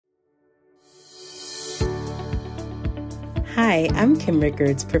Hi, I'm Kim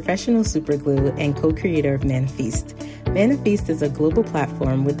Rickards, professional superglue and co-creator of Manifest. Manifest is a global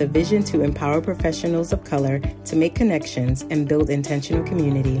platform with a vision to empower professionals of color to make connections and build intentional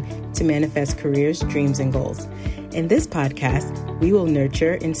community to manifest careers, dreams, and goals. In this podcast, we will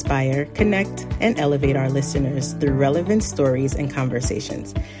nurture, inspire, connect, and elevate our listeners through relevant stories and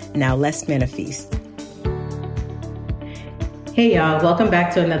conversations. Now let's manifest. Hey y'all, welcome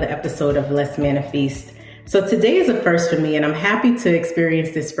back to another episode of Let's Manifest. So today is a first for me, and I'm happy to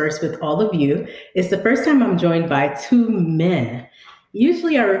experience this first with all of you. It's the first time I'm joined by two men.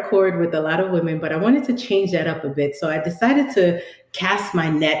 Usually I record with a lot of women, but I wanted to change that up a bit. So I decided to cast my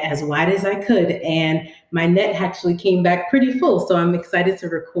net as wide as I could, and my net actually came back pretty full. So I'm excited to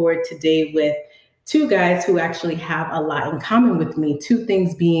record today with two guys who actually have a lot in common with me. Two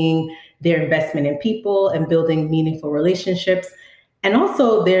things being their investment in people and building meaningful relationships, and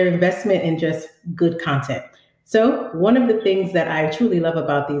also their investment in just good content. So one of the things that I truly love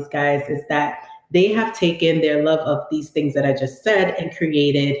about these guys is that they have taken their love of these things that I just said and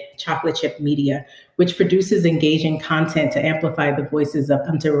created Chocolate Chip Media, which produces engaging content to amplify the voices of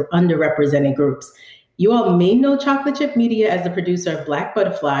underrepresented groups. You all may know Chocolate Chip Media as the producer of Black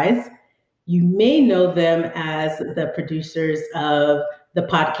Butterflies. You may know them as the producers of the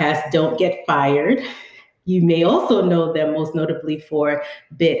podcast Don't Get Fired. You may also know them most notably for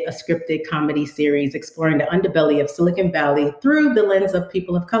Bit, a scripted comedy series exploring the underbelly of Silicon Valley through the lens of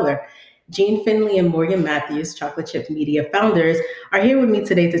people of color. Gene Finley and Morgan Matthews, Chocolate Chip Media founders, are here with me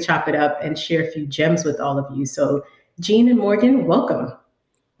today to chop it up and share a few gems with all of you. So Gene and Morgan, welcome.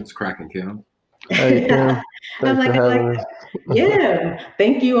 It's cracking, Kim. Hey, Kim. Thanks for having us. Yeah,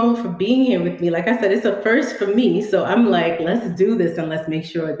 thank you all for being here with me. Like I said, it's a first for me. So I'm like, let's do this and let's make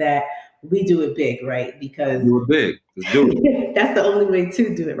sure that we do it big, right? Because do it big. Let's do it. That's the only way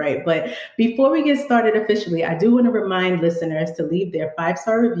to do it right. But before we get started officially, I do want to remind listeners to leave their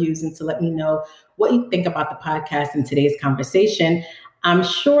 5-star reviews and to let me know what you think about the podcast and today's conversation. I'm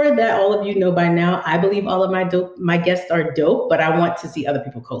sure that all of you know by now, I believe all of my guests are dope, but I want to see other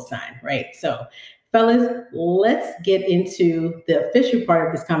people co-sign, right? So fellas, let's get into the official part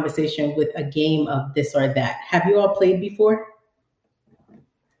of this conversation with a game of this or that. Have you all played before?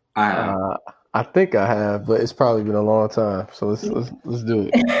 I think I have, but it's probably been a long time. So let's do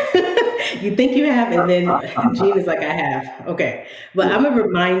it. You think you have, and then Gene is like, I have. Okay. But I'm going to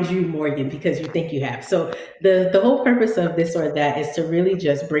remind you, Morgan, because you think you have. So the whole purpose of this or that is to really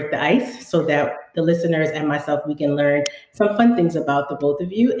just break the ice so that the listeners and myself, we can learn some fun things about the both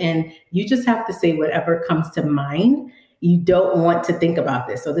of you. And you just have to say whatever comes to mind. You don't want to think about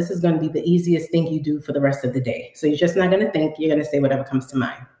this. So this is going to be the easiest thing you do for the rest of the day. So you're just not going to think. You're going to say whatever comes to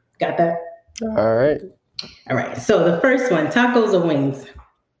mind. Got that? All right. All right. So the first one, tacos or wings?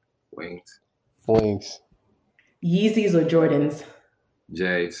 Wings. Yeezys or Jordans?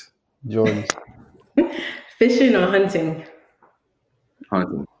 J's. Jordans. Fishing or hunting?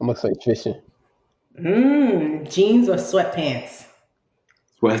 Hunting. I'm going to say fishing. Jeans or sweatpants?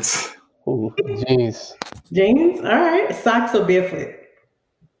 Sweats. Ooh, jeans. Jeans? All right. Socks or barefoot?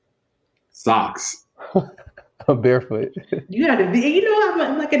 Socks. Barefoot. You got to be, I'm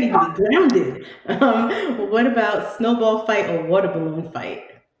not going to even be grounded. What about snowball fight or water balloon fight?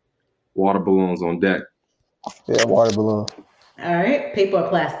 Water balloons on deck. Yeah, water balloon. All right. Paper or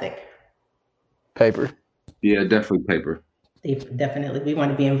plastic? Paper. Yeah, definitely paper. Definitely. We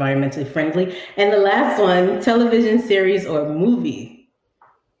want to be environmentally friendly. And the last one, television series or movie?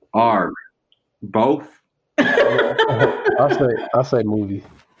 Both. I'll say movie.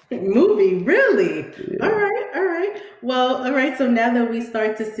 Movie, really? Yeah. All right. Well, all right. So now that we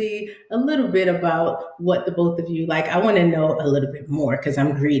start to see a little bit about what the both of you like, I want to know a little bit more because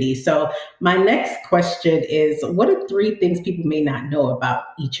I'm greedy. So my next question is, what are 3 things people may not know about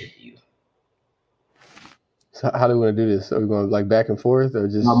each of you? So how do we want to do this? Are we going like back and forth or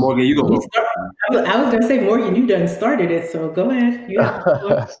just? No, Morgan, you go. I was going to say, Morgan, you done started it. So go ahead. You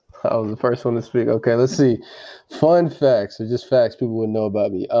have I was the first one to speak. Okay, let's see. Fun facts, or just facts people would know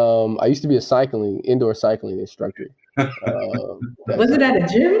about me. I used to be a indoor cycling instructor. Was it at a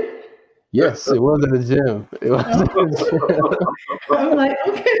gym? Yes, it was at a gym. I'm like,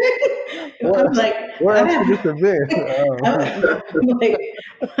 okay. Where else could this have been?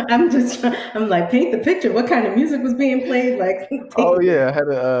 I'm like, paint the picture. What kind of music was being played? Like, I had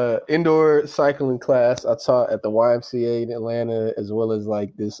an indoor cycling class I taught at the YMCA in Atlanta, as well as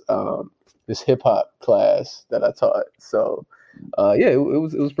like this hip-hop class that I taught. So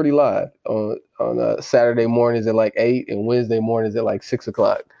it was pretty live on Saturday mornings at like 8 and Wednesday mornings at like 6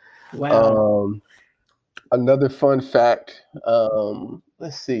 o'clock. Wow. Another fun fact.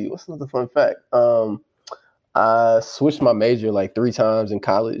 Let's see. What's another fun fact? I switched my major like 3 times in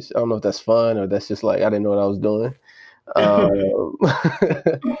college. I don't know if that's fun or that's just like I didn't know what I was doing. And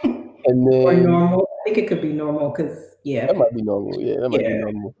Or then normal. I think it could be normal because, that yeah. might be normal. Yeah, that might be Yeah.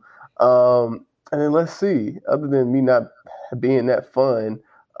 normal. And then let's see. Other than me not being that fun,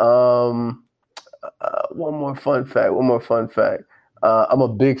 one more fun fact. I'm a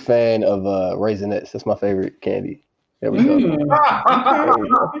big fan of Raisinets. That's my favorite candy. There we go.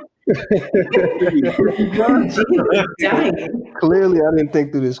 Dying. Clearly, I didn't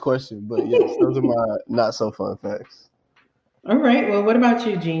think through this question, but yes, those are my not so fun facts. All right. Well, what about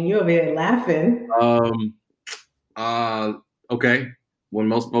you, Gene? You over here laughing. Okay. When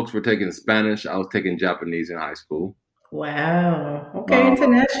most folks were taking Spanish, I was taking Japanese in high school. Wow. Okay,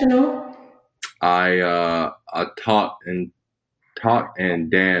 international. I taught and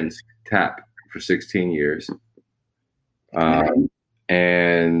danced tap for 16 years.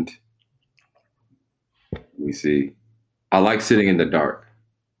 And let me see. I like sitting in the dark.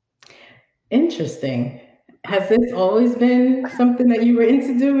 Interesting. Has this always been something that you were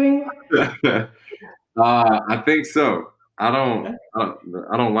into doing? I think so. I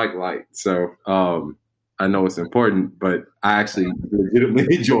don't like light, so I know it's important, but I actually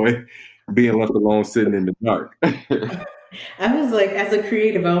legitimately enjoy being left alone, sitting in the dark. I was like, as a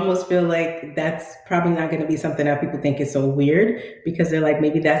creative, I almost feel like that's probably not going to be something that people think is so weird because they're like,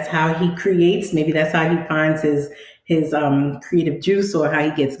 maybe that's how he creates, maybe that's how he finds his creative juice or how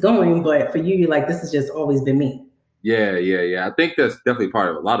he gets going. But for you, you're like, this has just always been me. Yeah. I think that's definitely part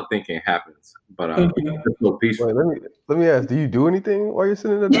of it. A lot of thinking happens, but it's so peaceful. Wait, let me ask: do you do anything while you're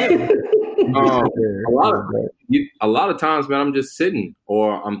sitting in the dark? A lot of times, man, I'm just sitting,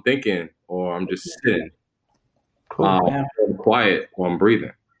 or I'm thinking, or I'm just sitting. Cool. I'm quiet or I'm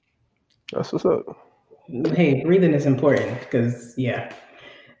breathing. That's what's up. Hey, breathing is important because, yeah,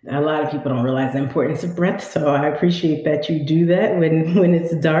 a lot of people don't realize the importance of breath. So I appreciate that you do that when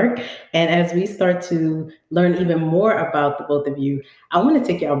it's dark. And as we start to learn even more about the both of you, I want to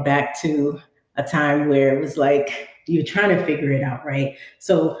take y'all back to a time where it was like you're trying to figure it out, right?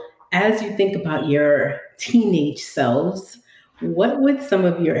 So as you think about your teenage selves, what would some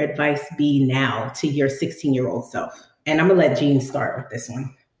of your advice be now to your 16-year-old self? And I'm going to let Gene start with this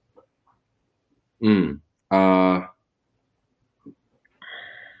one.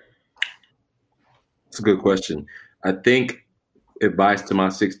 That's a good question. I think advice to my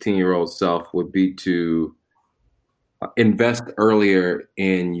 16-year-old self would be to invest earlier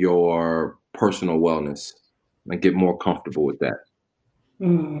in your personal wellness and get more comfortable with that.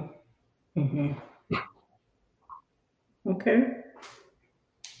 Mm-hmm. Okay.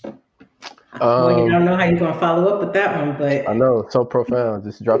 Well, you don't know how you're going to follow up with that one, but I know, so profound.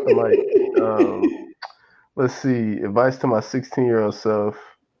 Just drop the mic. Let's see. Advice to my 16-year-old self.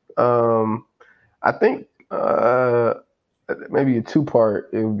 I think maybe a 2-part.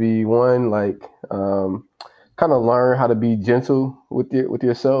 It would be one, like kind of learn how to be gentle with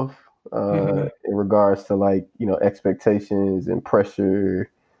yourself in regards to like expectations and pressure,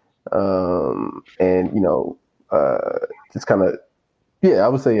 and just kind of I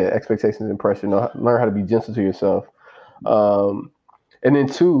would say expectations and pressure. Learn how to be gentle to yourself, and then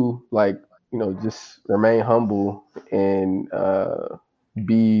 2, like just remain humble and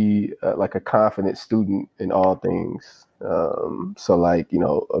be like a confident student in all things. So like,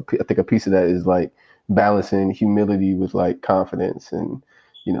 I think a piece of that is like balancing humility with like confidence and,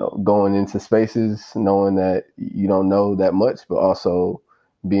 going into spaces, knowing that you don't know that much, but also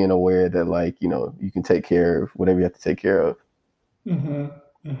being aware that like, you can take care of whatever you have to take care of.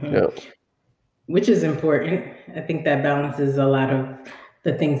 Yeah. Which is important. I think that balances a lot of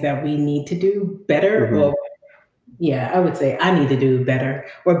the things that we need to do better. Or I would say I need to do better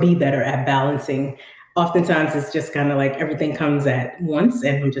or be better at balancing. Oftentimes it's just kind of like everything comes at once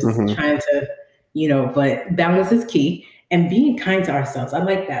and I'm just trying to, but balance is key and being kind to ourselves. I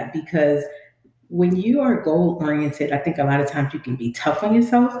like that because when you are goal oriented, I think a lot of times you can be tough on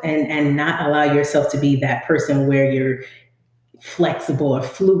yourself and not allow yourself to be that person where you're flexible or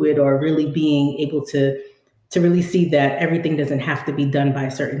fluid or really being able to really see that everything doesn't have to be done by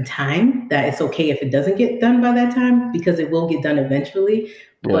a certain time, that it's okay if it doesn't get done by that time because it will get done eventually.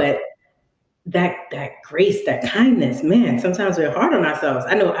 Yeah. But that grace, that kindness, man, sometimes we're hard on ourselves.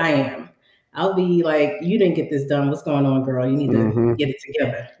 I know I am. I'll be like, you didn't get this done. What's going on, girl? You need to get it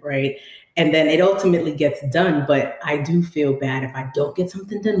together, right? And then it ultimately gets done. But I do feel bad if I don't get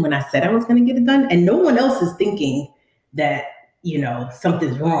something done when I said I was going to get it done. And no one else is thinking that,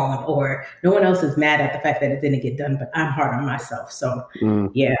 something's wrong or no one else is mad at the fact that it didn't get done, but I'm hard on myself. So,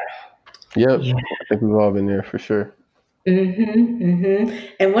 yeah. Yep. Yeah. I think we've all been there for sure.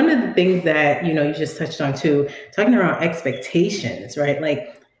 And one of the things that, you just touched on too, talking around expectations, right?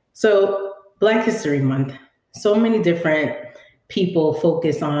 Like, so Black History Month, so many different people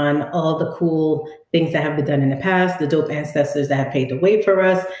focus on all the cool things that have been done in the past, the dope ancestors that have paved the way for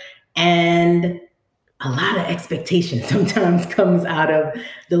us. And a lot of expectation sometimes comes out of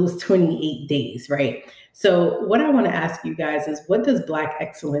those 28 days, right? So, what I want to ask you guys is, what does Black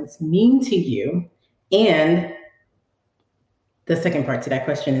excellence mean to you? And the second part to that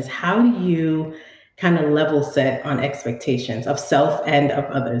question is, how do you kind of level set on expectations of self and of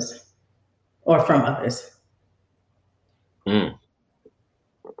others or from others? Mm.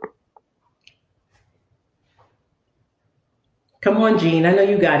 Come on, Gene. I know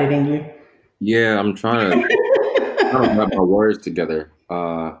you got it in you. Yeah, I'm trying to wrap my words together.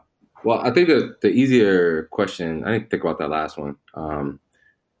 Well, I think the easier question, I didn't think about that last one,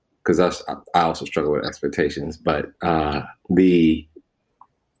 because I also struggle with expectations. But the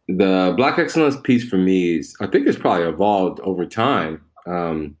Black excellence piece for me is, I think it's probably evolved over time.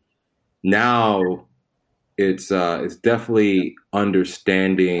 Now it's definitely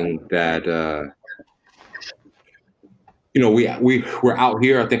understanding that we're out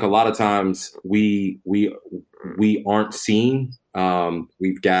here. I think a lot of times we aren't seen.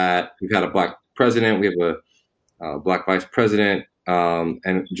 We've had a Black president. We have a Black vice president.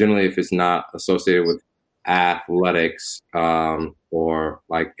 And generally, if it's not associated with athletics or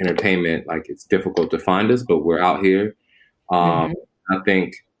like entertainment, like it's difficult to find us, but we're out here. I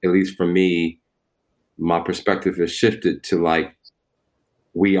think, at least for me, my perspective has shifted to like,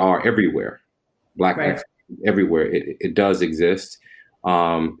 we are everywhere. Black excellence everywhere. It does exist.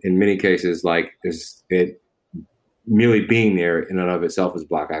 In many cases, like it merely being there in and of itself is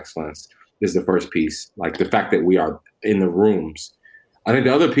Black excellence is the first piece. Like the fact that we are in the rooms. I think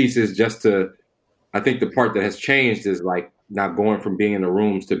the other piece is I think the part that has changed is like not going from being in the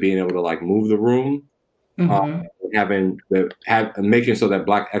rooms to being able to like move the room. Making so that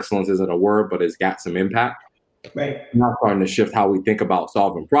Black excellence isn't a word, but it's got some impact. Right. Now starting to shift how we think about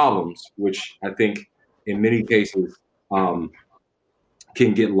solving problems, which I think in many cases can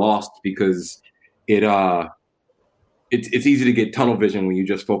get lost because it's easy to get tunnel vision when you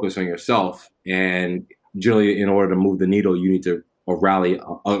just focus on yourself. And generally, in order to move the needle, you need to rally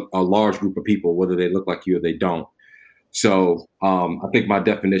a large group of people, whether they look like you or they don't. So I think my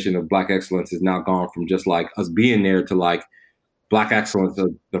definition of Black excellence has now gone from just like us being there to like Black excellence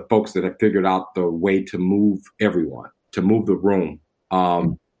of the folks that have figured out the way to move everyone, to move the room.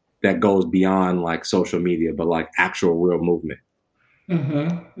 That goes beyond like social media, but like actual real movement.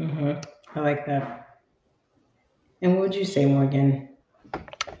 I like that. And what would you say, Morgan?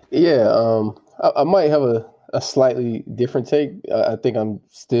 Yeah, I might have a slightly different take. I think I'm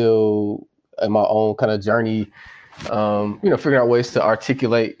still in my own kind of journey, figuring out ways to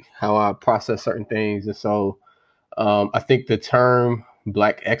articulate how I process certain things. And so I think the term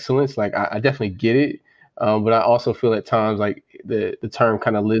Black excellence, like I definitely get it. But I also feel at times like the term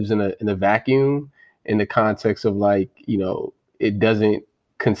kind of lives in a vacuum in the context of like, it doesn't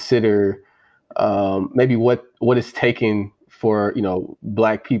consider maybe what it's taken for,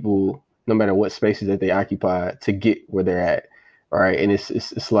 Black people, no matter what spaces that they occupy, to get where they're at. Right. And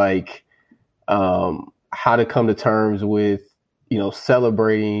it's like how to come to terms with,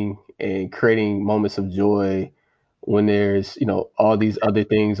 celebrating and creating moments of joy when there's, all these other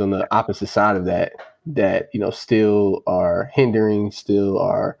things on the opposite side of that, still are hindering, still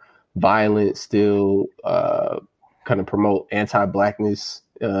are violent, still kind of promote anti-Blackness,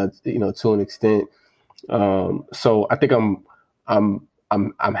 to an extent. So I think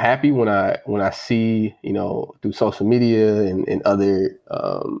I'm happy when I see, through social media and other,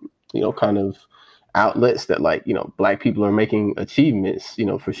 kind of outlets that like, Black people are making achievements,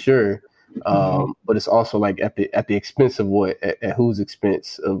 for sure. But it's also like at the expense of what, at whose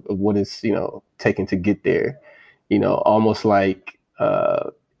expense of what is, taken to get there, almost like,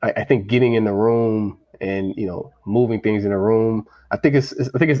 I think getting in the room and, moving things in the room, I think it's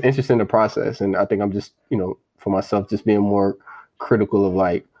interesting to process. And I think I'm just, for myself, just being more critical of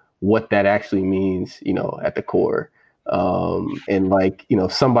like what that actually means, at the core. And like,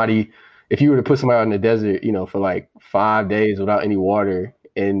 somebody, if you were to put somebody out in the desert, for like 5 days without any water,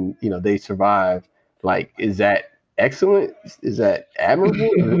 and they survive, like, is that excellent? Is that admirable?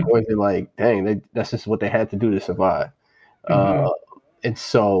 Or is it like, dang, that's just what they had to do to survive? And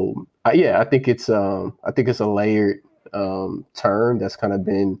so I think it's a layered term that's kind of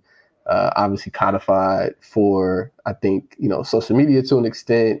been obviously codified for, I think, social media to an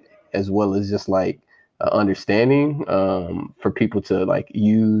extent, as well as just like understanding for people to like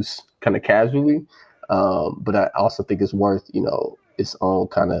use kind of casually. But I also think it's worth, its own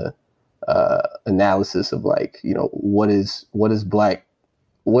kind of analysis of like, what is black,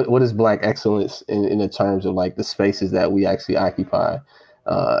 what is black excellence in the terms of like the spaces that we actually occupy,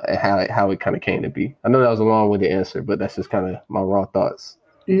 and how it kind of came to be. I know that was a long-winded answer, but that's just kind of my raw thoughts.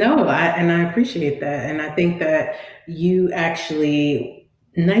 No, I appreciate that. And I think that you actually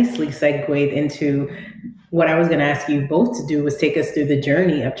nicely segued into what I was going to ask you both to do, was take us through the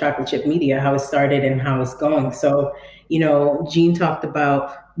journey of Chocolate Chip Media, how it started and how it's going. So, Gene talked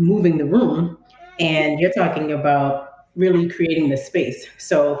about moving the room, and you're talking about really creating the space.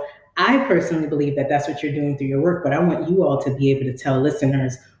 So I personally believe that that's what you're doing through your work, but I want you all to be able to tell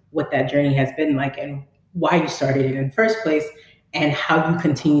listeners what that journey has been like and why you started it in the first place and how you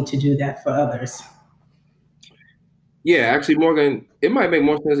continue to do that for others. Yeah, actually, Morgan, it might make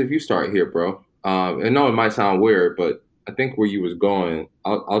more sense if you start here, bro. I know it might sound weird, but I think where you was going,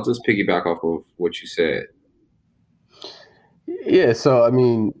 I'll just piggyback off of what you said. Yeah, so I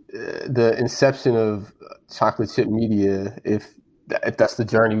mean, the inception of Chocolate Chip Media, if that's the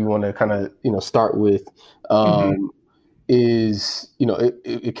journey we want to kind of start with, is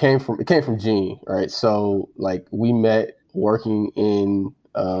it came from Gene, right? So like we met working in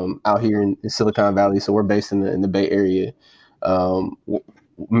out here in Silicon Valley, so we're based in the Bay Area.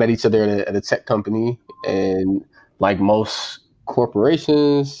 Met each other at a tech company, and like most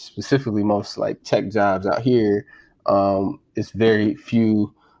corporations, specifically most like tech jobs out here, it's very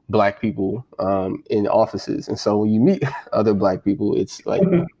few Black people in offices, and so when you meet other Black people, it's like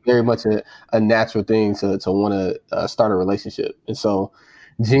very much a natural thing to want to start a relationship. And so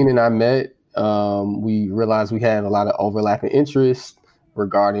Gene and I met. We realized we had a lot of overlapping interests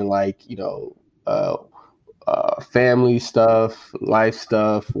regarding like family stuff, life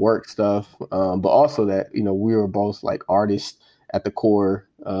stuff, work stuff, but also that we were both like artists at the core.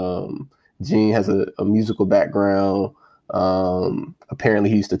 Gene has a musical background. Apparently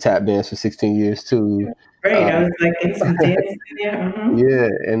he used to tap dance for 16 years too. Right. I was like in some dance. Yeah.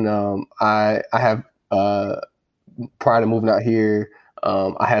 And I have prior to moving out here,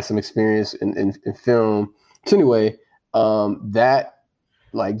 I had some experience in film. So anyway, that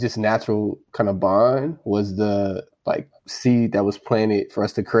like just natural kind of bond was the like seed that was planted for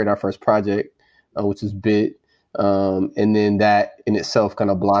us to create our first project, which is Bit. And then that in itself kind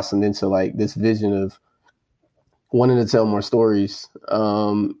of blossomed into like this vision of wanting to tell more stories,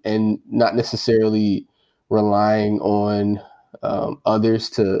 and not necessarily relying on others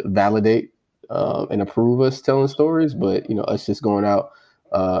to validate and approve us telling stories, but us just going out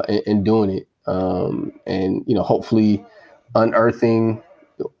and doing it, and hopefully unearthing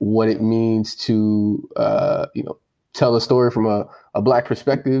what it means to tell a story from a Black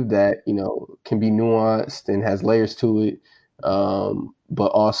perspective that can be nuanced and has layers to it, but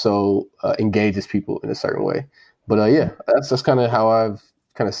also engages people in a certain way. But yeah, that's kind of how I've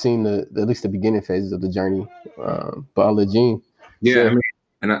kind of seen at least the beginning phases of the journey. But I'll let Gene. Yeah, I mean,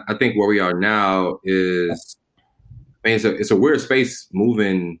 and I think where we are now is, I mean, it's a weird space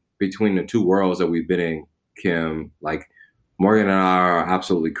moving between the two worlds that we've been in, Kim. Like Morgan and I are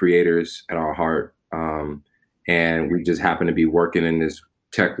absolutely creators at our heart, and we just happen to be working in this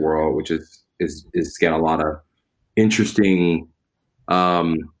tech world, which is got a lot of interesting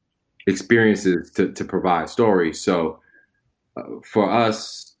experiences to provide stories. So for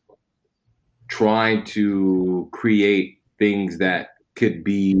us, trying to create things that could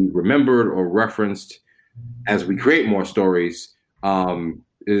be remembered or referenced as we create more stories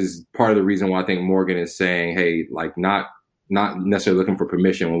is part of the reason why I think Morgan is saying, hey, like not necessarily looking for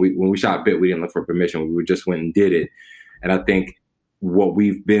permission. When we shot Bit, we didn't look for permission. We just went and did it. And I think what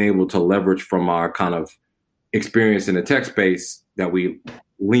we've been able to leverage from our kind of experience in the tech space that we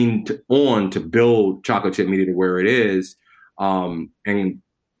leaned on to build Chocolate Chip Media to where it is, and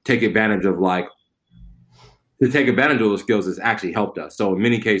take advantage of those skills has actually helped us. So in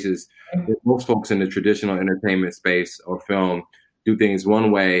many cases, most folks in the traditional entertainment space or film do things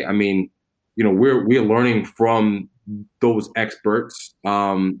one way. I mean, we're learning from those experts,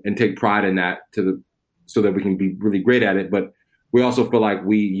 and take pride in that so that we can be really great at it. But we also feel like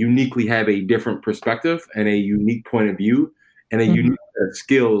we uniquely have a different perspective and a unique point of view and a unique set of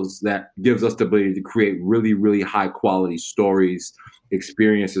skills that gives us the ability to create really, really high quality stories,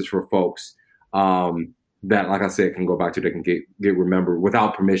 experiences for folks, that, like I said, can go back to, they can get remembered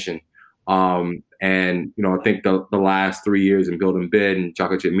without permission. And, I think the last 3 years in building Bit and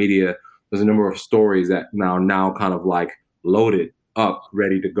Chocolate Chip Media, there's a number of stories that now kind of like loaded up,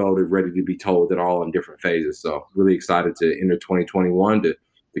 ready to go, ready to be told, that are all in different phases. So really excited to enter 2021 to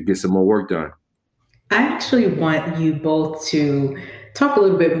get some more work done. I actually want you both to talk a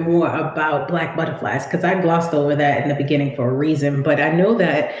little bit more about Black Butterflies, because I glossed over that in the beginning for a reason, but I know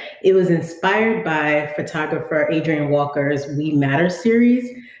that it was inspired by photographer Adrian Walker's We Matter series.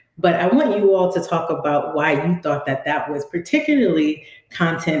 But I want you all to talk about why you thought that that was particularly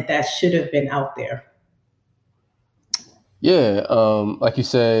content that should have been out there. Yeah, like you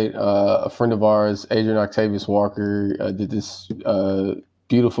said, a friend of ours, Adrian Octavius Walker, did this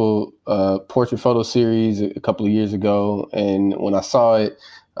beautiful portrait photo series a couple of years ago, and when I saw it,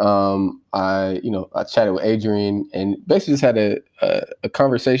 I chatted with Adrian and basically just had a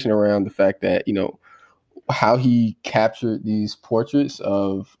conversation around the fact that how he captured these portraits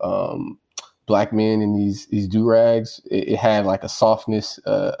of Black men in these do-rags. It had like a softness,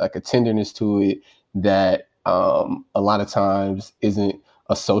 like a tenderness to it that a lot of times isn't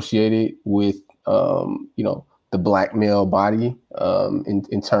associated with the Black male body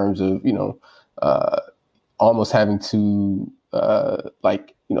in terms of almost having to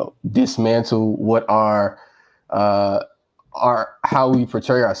dismantle what our how we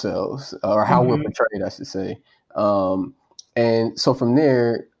portray ourselves, or how we're portrayed, I should say. And so from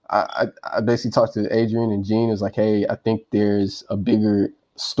there, I basically talked to Adrian and Gene. It was like, hey, I think there's a bigger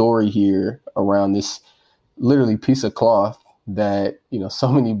story here around this literally piece of cloth that so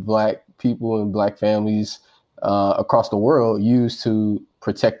many Black people and Black families across the world use to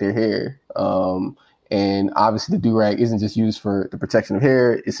protect their hair. And obviously the do-rag isn't just used for the protection of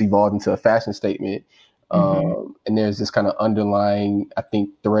hair, it's evolved into a fashion statement. And there's this kind of underlying, I think,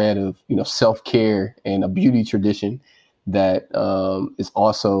 thread of, self-care and a beauty tradition that is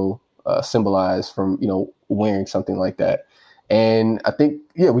also symbolized from, wearing something like that. And I think,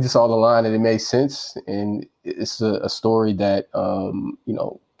 we just saw the line and it made sense. And it's a story that,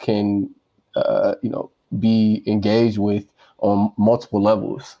 can, be engaged with on multiple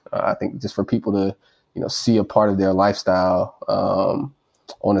levels. I think just for people to, see a part of their lifestyle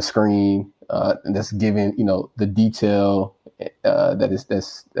on a screen, and that's given, the detail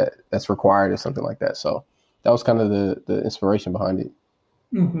that's required or something like that. So that was kind of the inspiration behind it.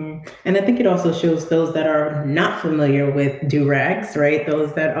 Mm-hmm. And I think it also shows those that are not familiar with do-rags, right?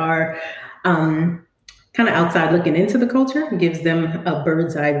 Those that are kind of outside looking into the culture, gives them a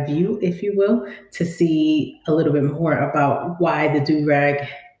bird's eye view, if you will, to see a little bit more about why the do-rag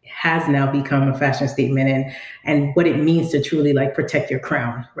has now become a fashion statement and what it means to truly like protect your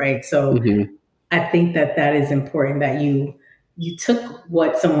crown, right? So I think that is important, that you took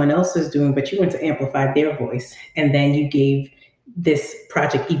what someone else was doing, but you went to amplify their voice. And then you gave this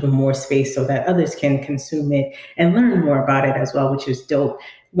project even more space so that others can consume it and learn more about it as well, which is dope.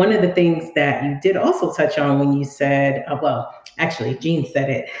 One of the things that you did also touch on when you said, actually, Gene said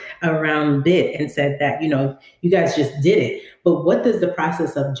it around BIT and said that, you guys just did it. But what does the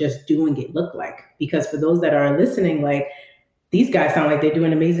process of just doing it look like? Because for those that are listening, like, these guys sound like they're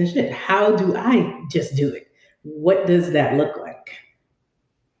doing amazing shit. How do I just do it? What does that look like?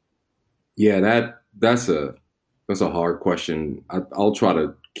 Yeah, that's a hard question. I'll try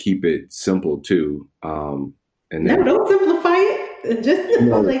to keep it simple too. And then, don't simplify it. Just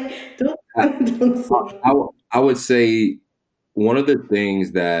don't. I would say one of the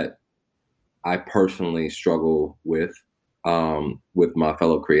things that I personally struggle with my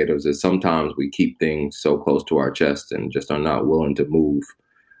fellow creatives is sometimes we keep things so close to our chest and just are not willing to move.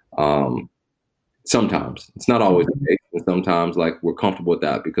 Sometimes it's not always the case, and sometimes like we're comfortable with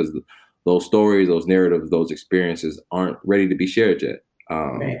that because those stories, those narratives, those experiences aren't ready to be shared yet.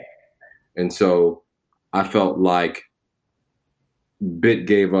 Right. And so I felt like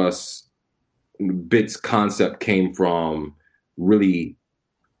BIT's concept came from really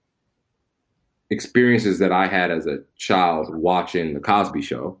experiences that I had as a child watching The Cosby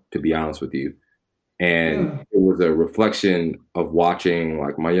Show, to be honest with you. And it was a reflection of watching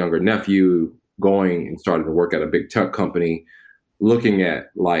like my younger nephew going and starting to work at a big tech company, looking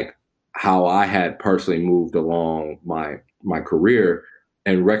at like how I had personally moved along my career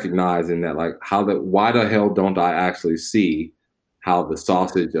and recognizing that like why the hell don't I actually see how the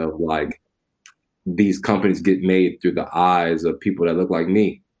sausage of like these companies get made through the eyes of people that look like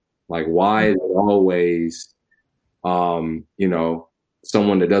me? Like, why is it always, someone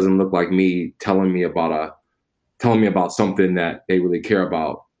that doesn't look like me telling me about something that they really care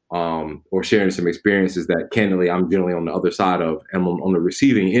about, or sharing some experiences that candidly I'm generally on the other side of and on the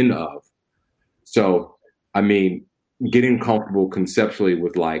receiving end of. So, I mean, getting comfortable conceptually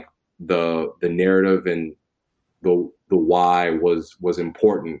with like the narrative and the why was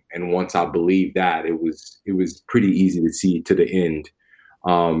important. And once I believed that, it was pretty easy to see to the end.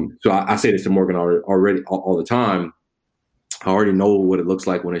 So I say this to Morgan already all the time. I already know what it looks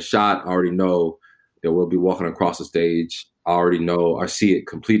like when it's shot. I already know that we'll be walking across the stage I already know or see it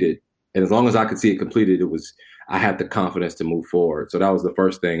completed. And as long as I could see it completed, I had the confidence to move forward. So that was the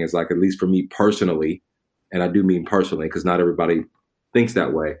first thing, is like, at least for me personally, and I do mean personally, because not everybody thinks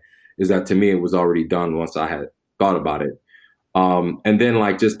that way, is that to me, it was already done once I had thought about it. And then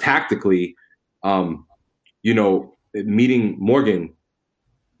like just tactically, meeting Morgan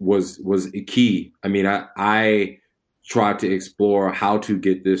was a key. I mean, I tried to explore how to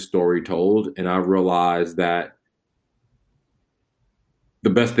get this story told, and I realized that the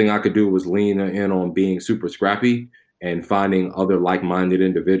best thing I could do was lean in on being super scrappy and finding other like-minded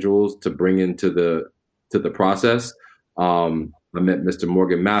individuals to bring into the process. I met Mr.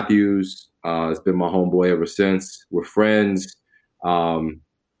 Morgan Matthews. It's been my homeboy ever since. We're friends.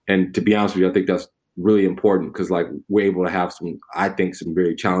 And to be honest with you, I think that's really important, because like we're able to have some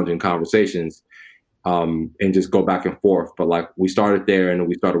very challenging conversations, and just go back and forth. But like we started there, and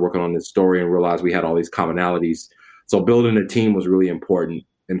we started working on this story and realized we had all these commonalities. So building a team was really important,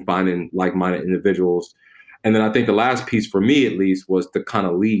 and finding like-minded individuals. And then I think the last piece for me, at least, was to kind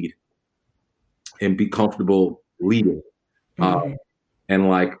of lead and be comfortable leading. Mm-hmm. And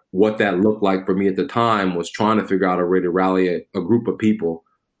like what that looked like for me at the time was trying to figure out a way to rally a group of people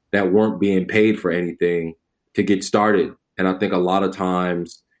that weren't being paid for anything to get started. And I think a lot of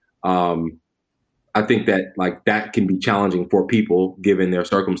times, I think that like that can be challenging for people given their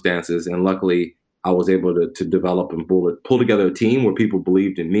circumstances. And luckily I was able to develop and pull together a team where people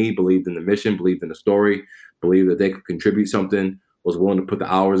believed in me, believed in the mission, believed in the story, believed that they could contribute something, was willing to put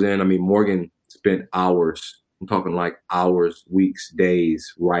the hours in. I mean, Morgan spent hours, I'm talking like hours, weeks,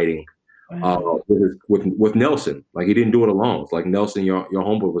 days writing with Nelson. Like he didn't do it alone. It's like Nelson, your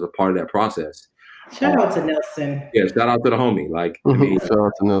homeboy, was a part of that process. Shout out to Nelson. Yeah, shout out to the homie. Like, I mean, shout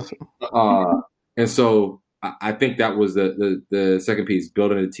out to Nelson. And so I think that was the second piece,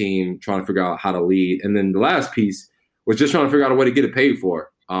 building a team, trying to figure out how to lead. And then the last piece was just trying to figure out a way to get it paid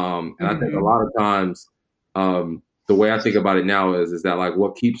for. And I think a lot of times, the way I think about it now is that like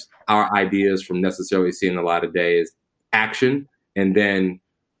what keeps our ideas from necessarily seeing the light of day is action, and then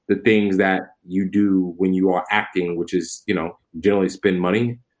the things that you do when you are acting, which is, generally spend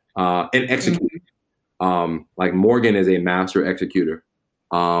money and execute. Like Morgan is a master executor.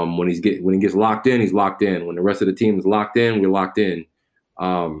 When he gets locked in, he's locked in. When the rest of the team is locked in, we're locked in.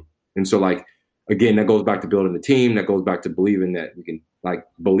 And so like, again, that goes back to building the team. That goes back to believing that we can, like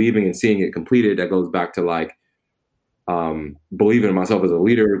believing and seeing it completed. That goes back to like, believing in myself as a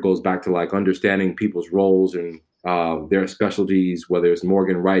leader. It goes back to like understanding people's roles and their specialties, whether it's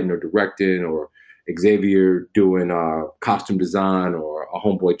Morgan writing or directing, or Xavier doing costume design, or a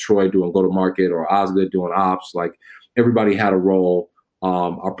homeboy Troy doing go-to-market, or Osgood doing ops. Like everybody had a role.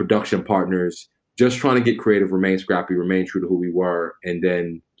 Our production partners, just trying to get creative, remain scrappy, remain true to who we were, and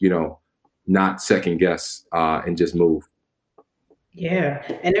then, not second guess and just move. Yeah.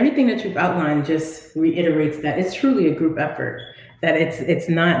 And everything that you've outlined just reiterates that it's truly a group effort, that it's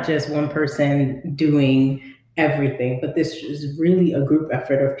not just one person doing everything, but this is really a group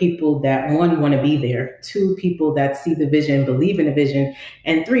effort of people that, one, want to be there, two, people that see the vision, believe in the vision,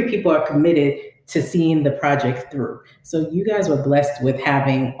 and three, people are committed to seeing the project through. So you guys were blessed with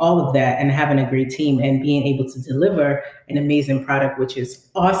having all of that and having a great team and being able to deliver an amazing product, which is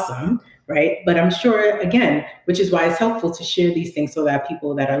awesome, right? But I'm sure, again, which is why it's helpful to share these things so that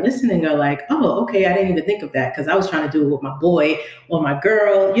people that are listening are like, oh, okay, I didn't even think of that because I was trying to do it with my boy or my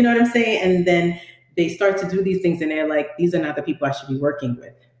girl, you know what I'm saying? And then they start to do these things and they're like, these are not the people I should be working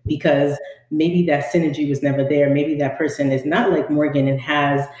with, because maybe that synergy was never there. Maybe that person is not like Morgan and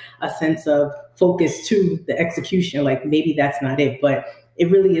has a sense of focus to the execution. Like maybe that's not it, but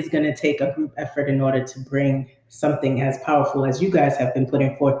it really is going to take a group effort in order to bring something as powerful as you guys have been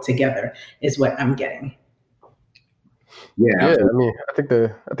putting forth together, is what I'm getting. Yeah. I mean, I think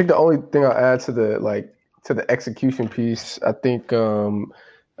the only thing I'll add to the execution piece, I think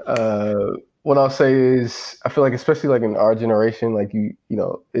what I'll say is, I feel like especially like in our generation, like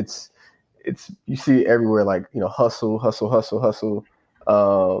it's you see it everywhere, like hustle.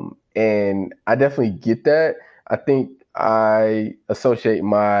 And I definitely get that. I think I associate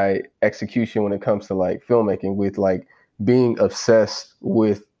my execution when it comes to like filmmaking with like being obsessed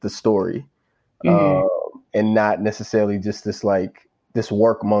with the story, and not necessarily just this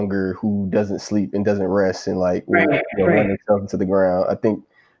workmonger who doesn't sleep and doesn't rest and like run himself into the ground. I think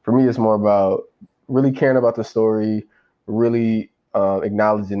for me, it's more about really caring about the story, really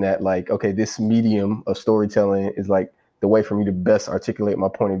acknowledging that like, okay, this medium of storytelling is like the way for me to best articulate my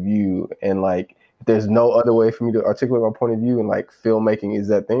point of view. And like, if there's no other way for me to articulate my point of view and like filmmaking is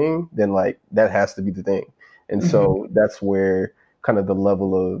that thing, then like that has to be the thing. And so that's where kind of the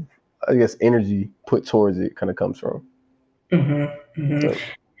level of, I guess, energy put towards it kind of comes from. Mm-hmm.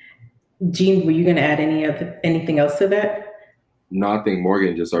 Mm-hmm. Gene, were you going to add anything else to that? No, I think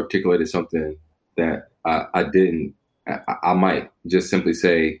Morgan just articulated something that I didn't. I might just simply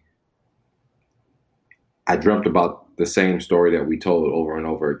say I dreamt about the same story that we told over and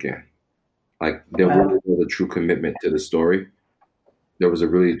over again. Like there really was a true commitment to the story. There was a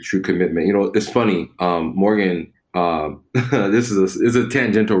really true commitment. You know, it's funny. Morgan, this is a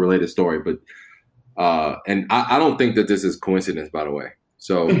tangential related story, but and I don't think that this is coincidence, by the way.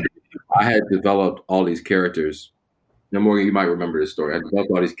 So I had developed all these characters. Now, Morgan, you might remember this story. I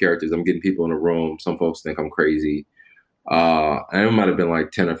developed all these characters. I'm getting people in a room. Some folks think I'm crazy. And it might have been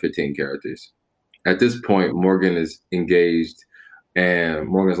like 10 or 15 characters. At this point, Morgan is engaged, and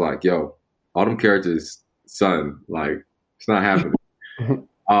Morgan's like, yo, all them characters, son, like, it's not happening.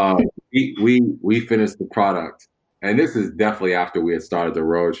 We finished the product, and this is definitely after we had started the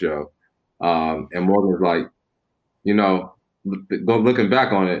road show. And Morgan was like, you know, looking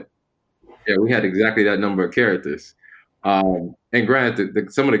back on it, yeah, we had exactly that number of characters. And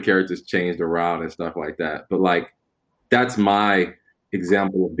granted, some of the characters changed around and stuff like that, but like, that's my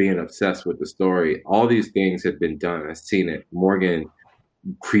example of being obsessed with the story. All these things have been done. I've seen it. Morgan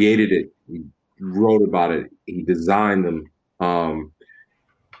created it. He wrote about it. He designed them.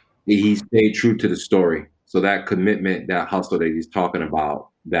 He stayed true to the story. So that commitment, that hustle that he's talking about,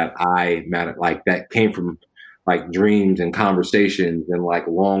 that like that came from like dreams and conversations and like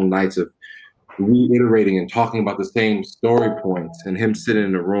long nights of reiterating and talking about the same story points, and him sitting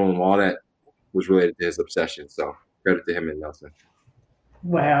in the room, all that was related to his obsession. So credit to him and Nelson.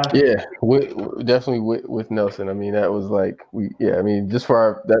 Wow. Yeah, definitely with Nelson. I mean, that was like I mean, just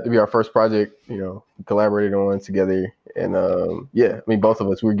for that to be our first project, you know, we collaborated on together, and I mean, both of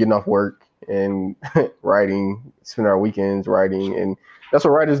us, we were getting off work and writing, spend our weekends writing, and that's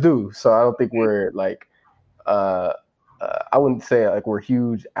what writers do. So I don't think we're like, I wouldn't say like we're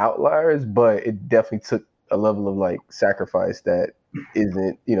huge outliers, but it definitely took a level of like sacrifice that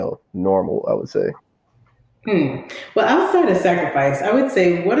isn't, you know, normal, I would say. Well, outside of sacrifice, I would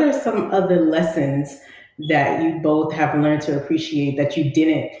say, what are some other lessons that you both have learned to appreciate that you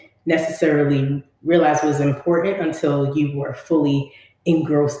didn't necessarily realize was important until you were fully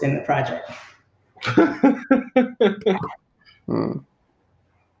engrossed in the project?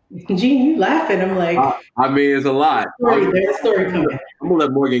 Gene, you laughing? I'm like, I mean, it's a lot. There's a story coming. I'm gonna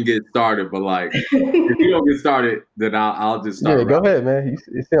let Morgan get started, but like, if you don't get started, then I'll just start. Yeah, go ahead, man.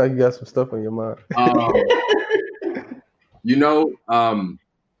 You seem like you got some stuff on your mind. You know,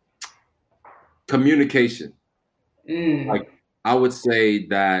 communication. Like, I would say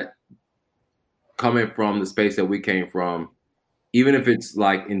that coming from the space that we came from, even if it's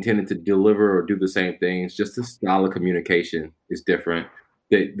like intended to deliver or do the same things, just the style of communication is different.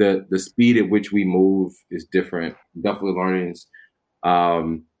 The speed at which we move is different. Definitely learnings.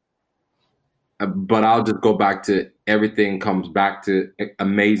 But I'll just go back to everything comes back to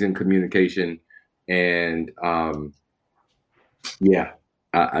amazing communication. And I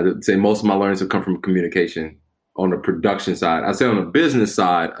would say most of my learnings have come from communication on the production side. I'd say on the business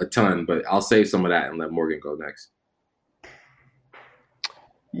side, a ton, but I'll save some of that and let Morgan go next.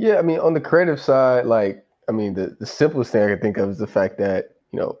 Yeah, I mean, on the creative side, like, I mean, the simplest thing I can think of is the fact that,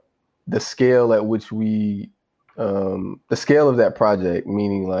 you know, the scale at which the scale of that project,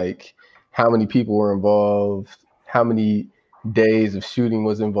 meaning like how many people were involved, how many days of shooting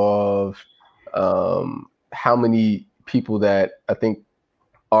was involved, how many people that I think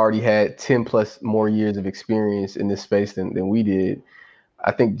already had 10 plus more years of experience in this space than we did.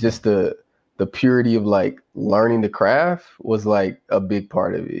 I think just the purity of like learning the craft was like a big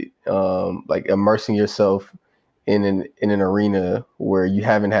part of it. Like immersing yourself in an arena where you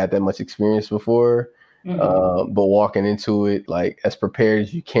haven't had that much experience before, but walking into it like as prepared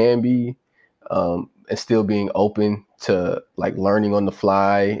as you can be, and still being open to like learning on the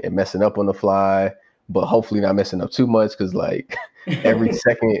fly and messing up on the fly, but hopefully not messing up too much, because like every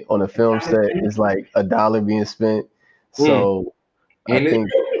second on a film set is like $1 being spent. So I think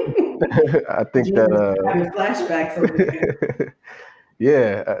that having flashbacks over there.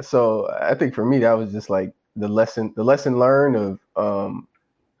 Yeah, so I think for me that was just like the lesson learned of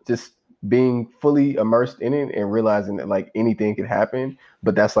just being fully immersed in it and realizing that like anything could happen,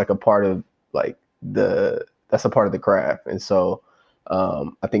 but that's like a part of like that's a part of the craft. And so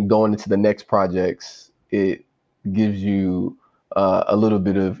I think going into the next projects, it gives you a little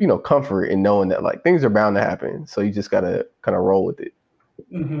bit of, you know, comfort in knowing that like things are bound to happen. So you just gotta kind of roll with it.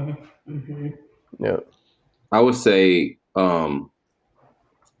 Yeah, I would say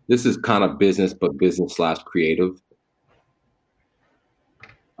this is kind of business, but business / creative.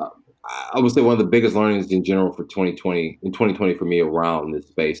 I would say one of the biggest learnings in general for 2020 for me around this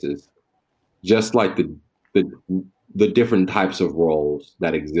space is just like the different types of roles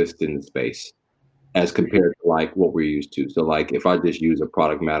that exist in the space as compared to like what we're used to. So like if I just use a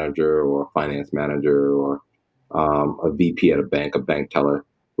product manager or a finance manager or a VP at a bank teller,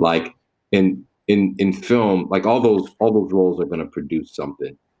 like in film, like all those roles are going to produce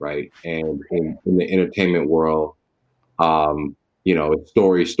something, right? And in the entertainment world, it's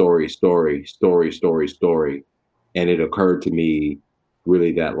story, story, story, story, story, story. And it occurred to me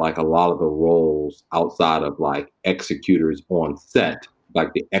really that like a lot of the roles outside of like executors on set,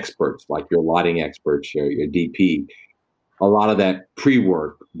 like the experts, like your lighting experts, your DP, a lot of that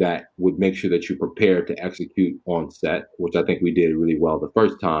pre-work that would make sure that you're prepared to execute on set, which I think we did really well the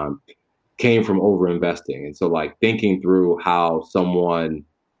first time, came from over-investing. And so like thinking through how someone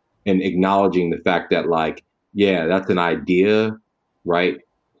and acknowledging the fact that like, yeah, that's an idea, right?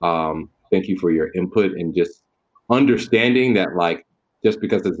 Thank you for your input, and just understanding that like, just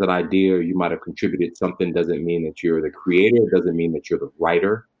because it's an idea or you might have contributed something doesn't mean that you're the creator, doesn't mean that you're the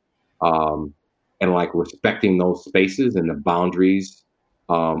writer. And like respecting those spaces and the boundaries,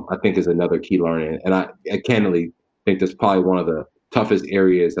 I think is another key learning. And I candidly think that's probably one of the toughest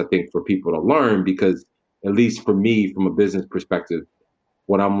areas I think for people to learn, because at least for me, from a business perspective,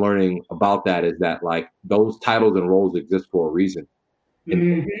 what I'm learning about that is that like those titles and roles exist for a reason.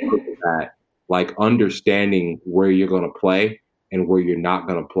 And that like understanding where you're going to play and where you're not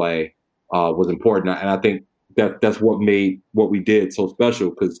going to play was important. And I think that's what made what we did so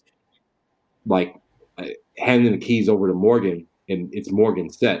special, because like handing the keys over to Morgan and it's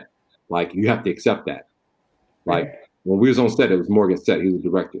Morgan's set, like you have to accept that. Like when we was on set, it was Morgan's set. He was the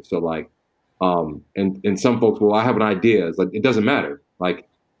director. So like, and some folks, well, I have an idea. It's like, it doesn't matter. Like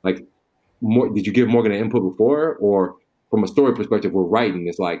did you give Morgan an input before? Or from a story perspective, we're writing.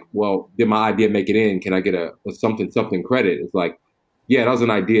 It's like, well, did my idea make it in? Can I get a something credit? It's like, yeah, that was an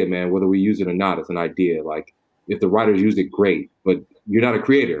idea, man. Whether we use it or not, it's an idea. Like if the writers use it, great. But you're not a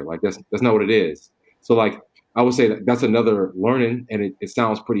creator. Like that's not what it is. So like I would say that's another learning, and it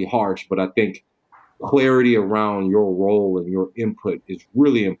sounds pretty harsh, but I think clarity around your role and your input is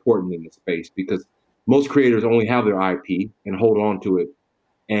really important in this space, because most creators only have their IP and hold on to it,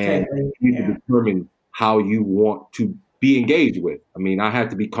 and you need to determine how you want to be engaged with. I mean, I had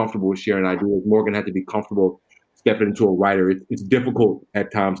to be comfortable with sharing ideas. Morgan had to be comfortable stepping into a writer. It's difficult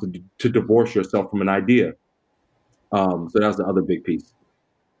at times to divorce yourself from an idea. So that's the other big piece.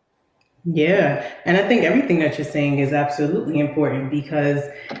 Yeah. And I think everything that you're saying is absolutely important, because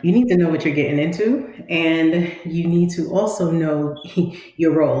you need to know what you're getting into, and you need to also know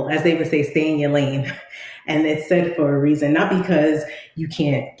your role. As they would say, stay in your lane. And it's said for a reason, not because you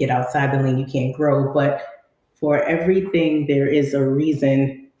can't get outside the lane, you can't grow, but for everything, there is a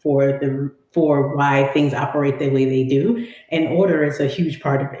reason for why things operate the way they do. And order is a huge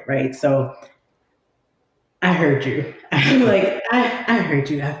part of it, right? So I heard you. I heard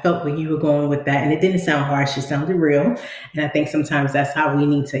you. I felt where you were going with that. And it didn't sound harsh. It sounded real. And I think sometimes that's how we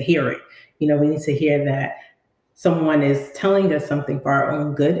need to hear it. We need to hear that someone is telling us something for our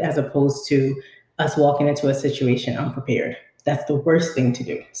own good, as opposed to us walking into a situation unprepared. That's the worst thing to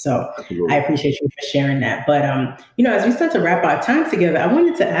do. So I appreciate you for sharing that. But, as we start to wrap our time together, I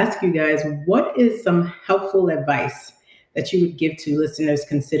wanted to ask you guys, what is some helpful advice that you would give to listeners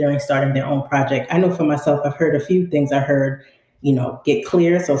considering starting their own project? I know for myself, I've heard a few things. I heard, get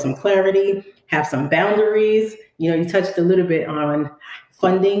clear. So some clarity, have some boundaries. You touched a little bit on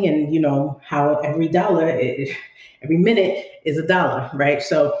funding and, how every minute is a dollar, right?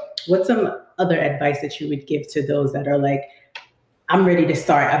 So what's some other advice that you would give to those that are like, I'm ready to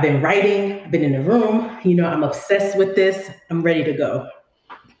start. I've been writing, I've been in the room, I'm obsessed with this. I'm ready to go.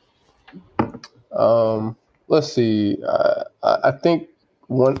 Let's see. I think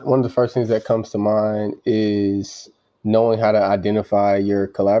one of the first things that comes to mind is knowing how to identify your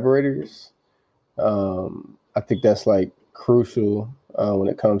collaborators. I think that's like crucial when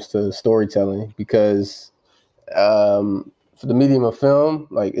it comes to storytelling, because for the medium of film,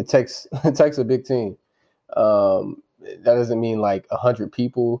 like it takes a big team. That doesn't mean like 100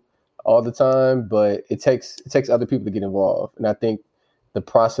 people all the time, but it takes other people to get involved. And I think the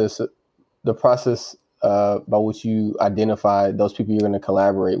process by which you identify those people you're going to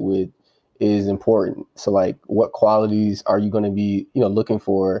collaborate with is important. So like, what qualities are you going to be, looking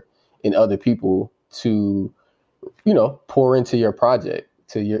for in other people to, pour into your project,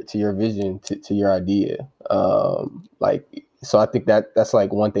 to your vision, to your idea. So I think that's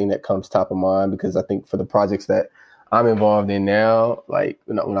like one thing that comes top of mind, because I think for the projects that I'm involved in now, like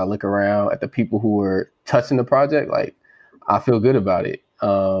when I look around at the people who are touching the project, like I feel good about it.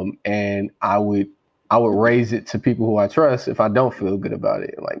 And I would raise it to people who I trust if I don't feel good about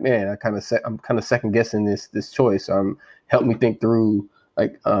it. Like, man, I'm kind of second guessing this choice. Help me think through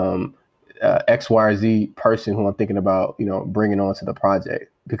like X, Y, or Z person who I'm thinking about, bringing on to the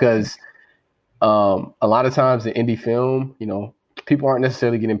project. Because a lot of times in indie film, people aren't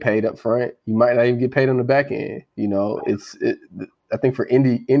necessarily getting paid up front. You might not even get paid on the back end. I think for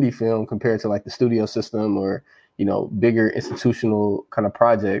indie film compared to like the studio system or, bigger institutional kind of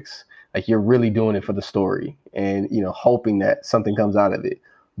projects, like you're really doing it for the story and, hoping that something comes out of it.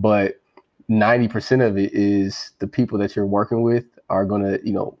 But 90% of it is the people that you're working with are going to,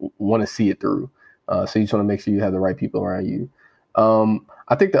 want to see it through. So you just want to make sure you have the right people around you.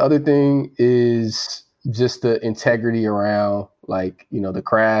 I think the other thing is just the integrity around like, the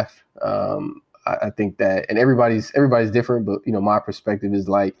craft. I think that, and everybody's different, but, my perspective is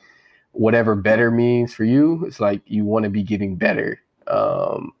like whatever better means for you. It's like you want to be getting better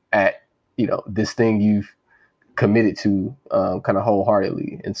at, this thing you've committed to kind of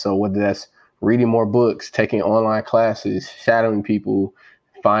wholeheartedly. And so whether that's reading more books, taking online classes, shadowing people,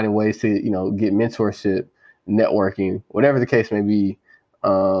 finding ways to, get mentorship, networking, whatever the case may be.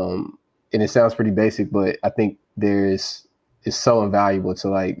 And it sounds pretty basic, but I think it's so invaluable to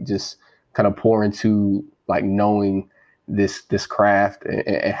like just kind of pour into like knowing this craft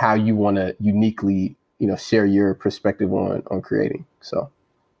and how you want to uniquely, share your perspective on creating. So.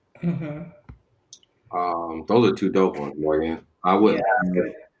 Mm-hmm. Those are two dope ones, Morgan. I would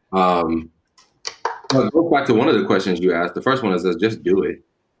go back to one of the questions you asked. The first one is just do it.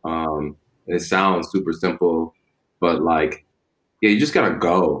 It sounds super simple, but like, yeah, you just gotta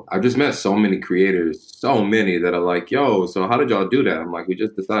go. I've just met so many creators, so many that are like, yo, so how did y'all do that? I'm like, we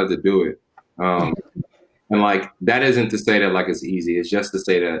just decided to do it. And like, that isn't to say that like it's easy. It's just to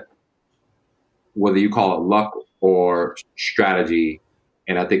say that whether you call it luck or strategy,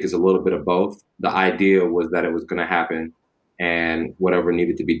 and I think it's a little bit of both. The idea was that it was going to happen and whatever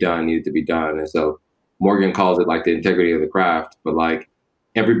needed to be done. And so Morgan calls it like the integrity of the craft, but like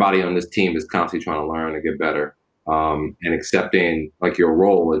everybody on this team is constantly trying to learn and get better, and accepting like your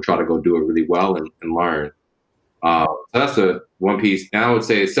role and try to go do it really well and learn. So that's the one piece. And I would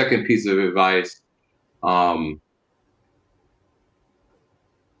say a second piece of advice. The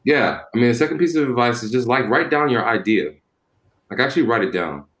second piece of advice is just like write down your idea. Like actually write it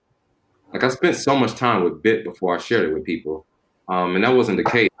down. Like I spent so much time with Bit before I shared it with people. And that wasn't the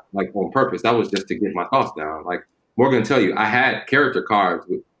case, like on purpose. That was just to get my thoughts down. Like Morgan will tell you, I had character cards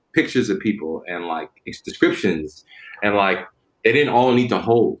with pictures of people and like descriptions, and like they didn't all need to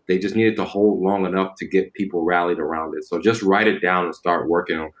hold. They just needed to hold long enough to get people rallied around it. So just write it down and start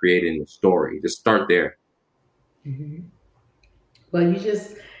working on creating the story. Just start there. Mm-hmm. Well, you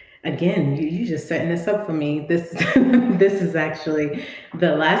just setting this up for me. This is actually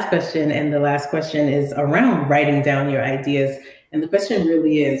the last question, and the last question is around writing down your ideas. And the question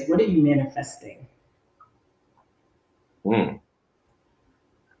really is, what are you manifesting?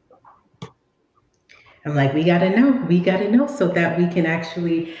 I'm like, we gotta know so that we can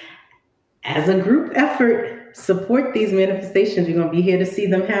actually, as a group effort, support these manifestations. We're gonna be here to see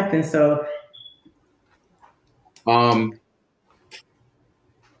them happen. So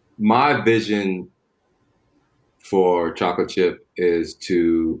my vision for Chocolate Chip is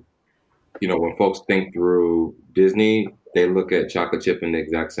to, when folks think through Disney, they look at Chocolate Chip in the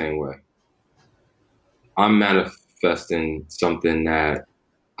exact same way. I'm manifesting something that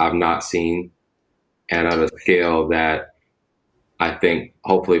I've not seen, and at a scale that I think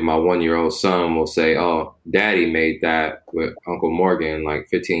hopefully my 1-year-old son will say, oh, Daddy made that with Uncle Morgan like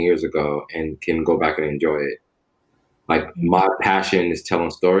 15 years ago and can go back and enjoy it. Like my passion is telling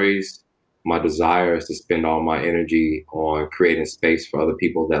stories. My desire is to spend all my energy on creating space for other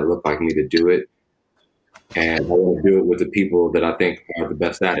people that look like me to do it. And I want to do it with the people that I think are the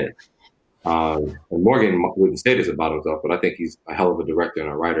best at it. And Morgan wouldn't say this about himself, but I think he's a hell of a director and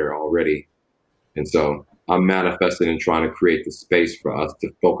a writer already. And so I'm manifesting and trying to create the space for us to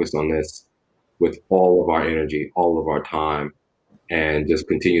focus on this with all of our energy, all of our time, and just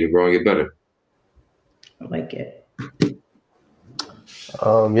continue to grow and get better. I like it. I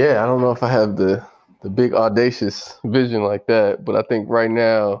don't know if I have the big audacious vision like that, but I think right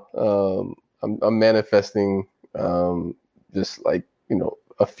now I'm manifesting just like,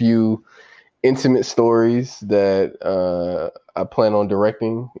 a few intimate stories that I plan on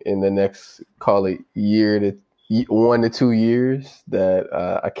directing in the next, call it 1 to 2 years that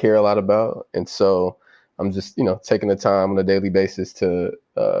I care a lot about. And so I'm just, taking the time on a daily basis to,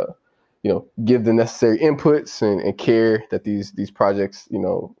 give the necessary inputs and care that these projects,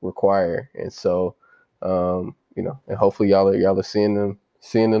 require. And so, and hopefully y'all are seeing them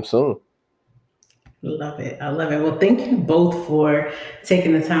seeing them soon. Love it. I love it. Well, thank you both for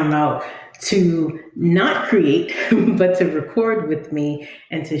taking the time out to not create, but to record with me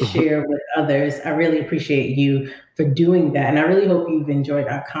and to share with others. I really appreciate you for doing that. And I really hope you've enjoyed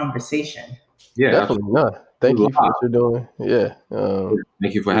our conversation. Yeah, definitely. No, thank you for what you're doing. Yeah.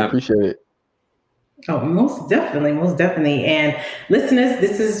 Thank you for having me. Appreciate it. Oh, most definitely. Most definitely. And listeners,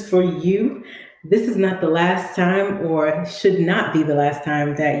 this is for you. This is not the last time, or should not be the last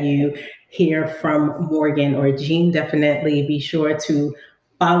time, that you hear from Morgan or Jean. Definitely be sure to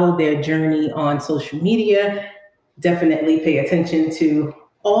follow their journey on social media. Definitely pay attention to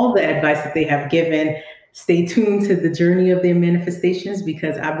all the advice that they have given. Stay tuned to the journey of their manifestations,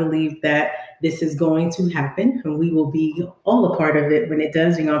 because I believe that this is going to happen and we will be all a part of it when it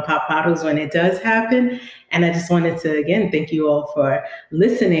does. We're going to pop bottles when it does happen. And I just wanted to, again, thank you all for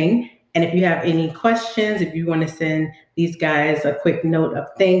listening. And if you have any questions, if you want to send these guys a quick note of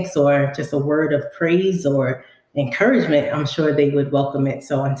thanks or just a word of praise or encouragement, I'm sure they would welcome it.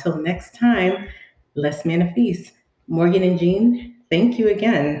 So until next time, Les Manifest. Morgan and Jean, thank you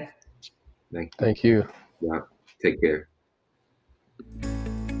again. Thank you. Yeah. Take care.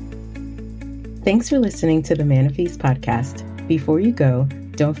 Thanks for listening to the Manifest podcast. Before you go,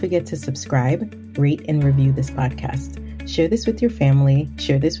 don't forget to subscribe, rate, and review this podcast. Share this with your family,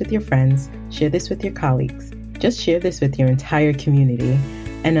 share this with your friends, share this with your colleagues. Just share this with your entire community.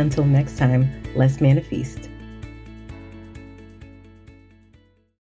 And until next time, let's manifest.